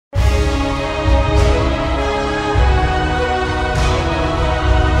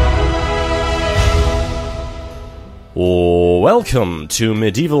Welcome to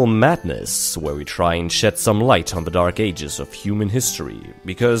Medieval Madness, where we try and shed some light on the dark ages of human history,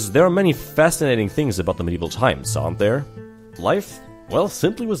 because there are many fascinating things about the medieval times, aren't there? Life, well,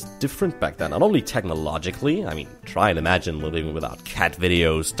 simply was different back then, not only technologically, I mean, try and imagine living without cat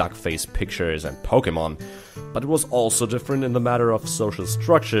videos, duck-face pictures, and Pokemon, but it was also different in the matter of social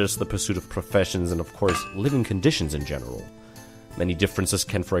structures, the pursuit of professions, and of course, living conditions in general. Many differences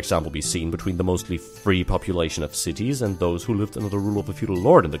can, for example, be seen between the mostly free population of cities and those who lived under the rule of a feudal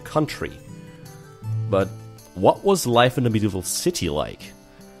lord in the country. But what was life in a medieval city like?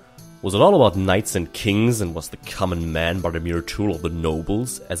 Was it all about knights and kings, and was the common man but a mere tool of the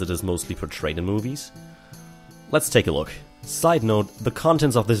nobles, as it is mostly portrayed in movies? Let's take a look. Side note, the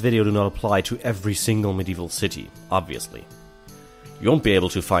contents of this video do not apply to every single medieval city, obviously. You won't be able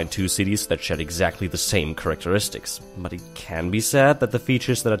to find two cities that share exactly the same characteristics, but it can be said that the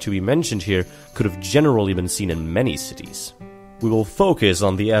features that are to be mentioned here could have generally been seen in many cities. We will focus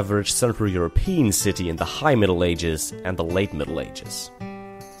on the average Central European city in the High Middle Ages and the Late Middle Ages.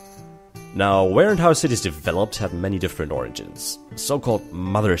 Now, where and how cities developed had many different origins. So-called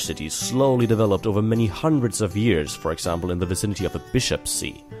mother cities slowly developed over many hundreds of years, for example in the vicinity of a bishop's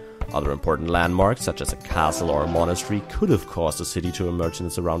see. Other important landmarks, such as a castle or a monastery, could have caused a city to emerge in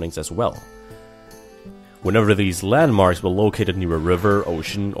the surroundings as well. Whenever these landmarks were located near a river,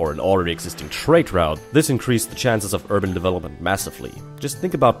 ocean, or an already existing trade route, this increased the chances of urban development massively. Just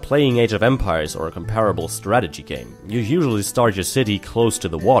think about playing Age of Empires or a comparable strategy game. You usually start your city close to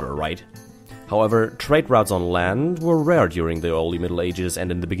the water, right? However, trade routes on land were rare during the early Middle Ages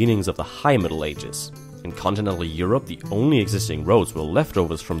and in the beginnings of the High Middle Ages. In continental Europe, the only existing roads were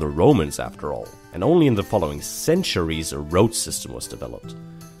leftovers from the Romans after all, and only in the following centuries a road system was developed.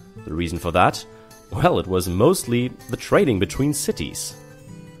 The reason for that? Well, it was mostly the trading between cities.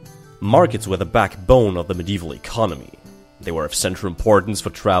 Markets were the backbone of the medieval economy. They were of central importance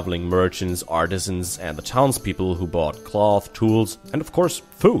for traveling merchants, artisans, and the townspeople who bought cloth, tools, and of course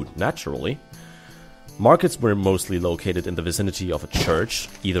food, naturally. Markets were mostly located in the vicinity of a church,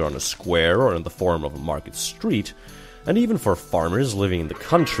 either on a square or in the form of a market street, and even for farmers living in the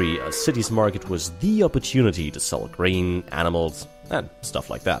country, a city's market was the opportunity to sell grain, animals, and stuff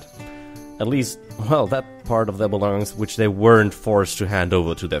like that. At least, well, that part of their belongings which they weren't forced to hand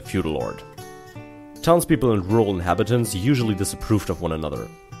over to their feudal lord. Townspeople and rural inhabitants usually disapproved of one another.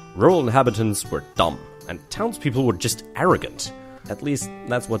 Rural inhabitants were dumb, and townspeople were just arrogant. At least,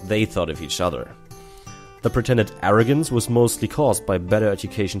 that's what they thought of each other. The pretended arrogance was mostly caused by better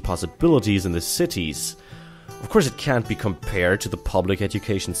education possibilities in the cities. Of course, it can't be compared to the public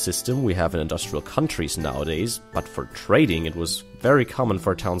education system we have in industrial countries nowadays, but for trading it was very common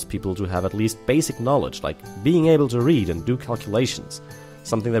for townspeople to have at least basic knowledge, like being able to read and do calculations,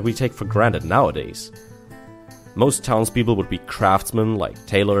 something that we take for granted nowadays. Most townspeople would be craftsmen like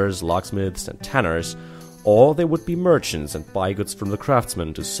tailors, locksmiths, and tanners, or they would be merchants and buy goods from the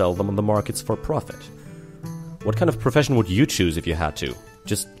craftsmen to sell them on the markets for profit. What kind of profession would you choose if you had to?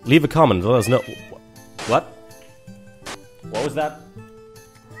 Just leave a comment and let us know. What? What was that?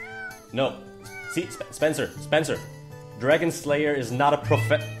 No. See, Spencer. Dragon Slayer is not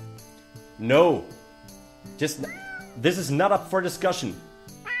a No. This is not up for discussion.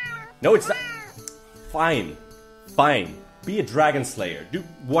 No, it's not. Fine. Be a Dragon Slayer. Do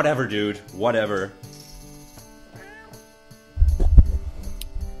whatever, dude. Whatever.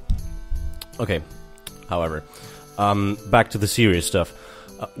 Okay. However, back to the serious stuff.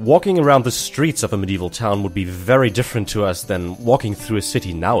 Walking around the streets of a medieval town would be very different to us than walking through a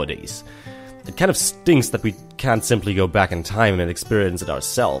city nowadays. It kind of stinks that we can't simply go back in time and experience it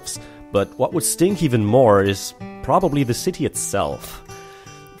ourselves, but what would stink even more is probably the city itself.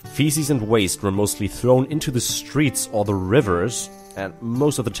 Feces and waste were mostly thrown into the streets or the rivers, and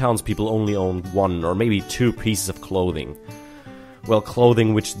most of the townspeople only owned one or maybe two pieces of clothing. Well,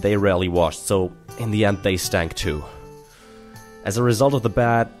 clothing which they rarely washed, so in the end they stank too. As a result of the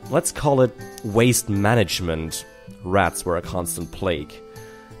bad, let's call it waste management, rats were a constant plague.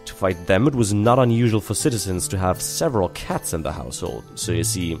 To fight them, it was not unusual for citizens to have several cats in the household, so you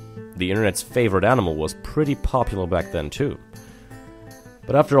see, the internet's favorite animal was pretty popular back then too.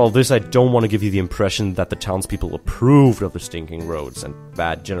 But after all this, I don't want to give you the impression that the townspeople approved of the stinking roads and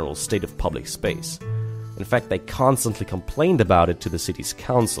bad general state of public space. In fact, they constantly complained about it to the city's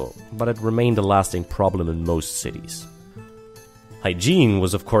council, but it remained a lasting problem in most cities. Hygiene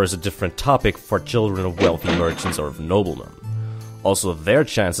was of course a different topic for children of wealthy merchants or of noblemen. Also, their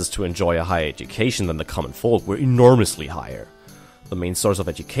chances to enjoy a higher education than the common folk were enormously higher. The main source of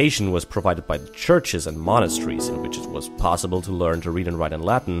education was provided by the churches and monasteries, in which it was possible to learn to read and write in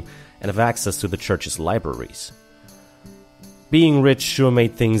Latin and have access to the church's libraries. Being rich sure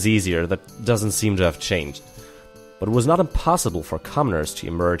made things easier, that doesn't seem to have changed. But it was not impossible for commoners to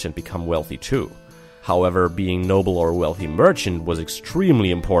emerge and become wealthy too. However, being noble or a wealthy merchant was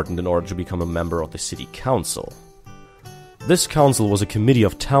extremely important in order to become a member of the city council. This council was a committee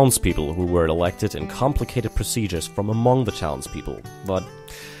of townspeople who were elected in complicated procedures from among the townspeople. But,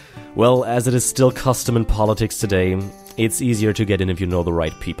 well, as it is still custom in politics today, it's easier to get in if you know the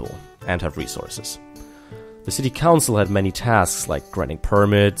right people and have resources. The city council had many tasks like granting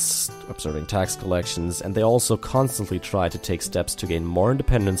permits, observing tax collections, and they also constantly tried to take steps to gain more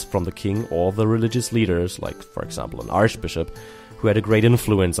independence from the king or the religious leaders, like, for example, an archbishop, who had a great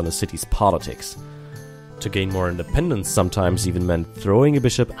influence on the city's politics. To gain more independence sometimes even meant throwing a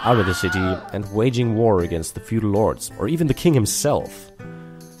bishop out of the city and waging war against the feudal lords, or even the king himself.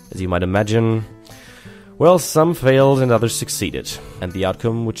 As you might imagine, well, some failed and others succeeded, and the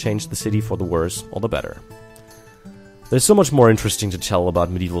outcome would change the city for the worse or the better. There's so much more interesting to tell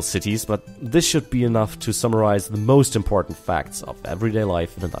about medieval cities, but this should be enough to summarize the most important facts of everyday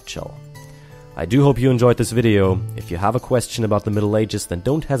life in a nutshell. I do hope you enjoyed this video. If you have a question about the Middle Ages, then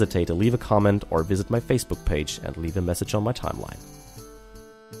don't hesitate to leave a comment or visit my Facebook page and leave a message on my timeline.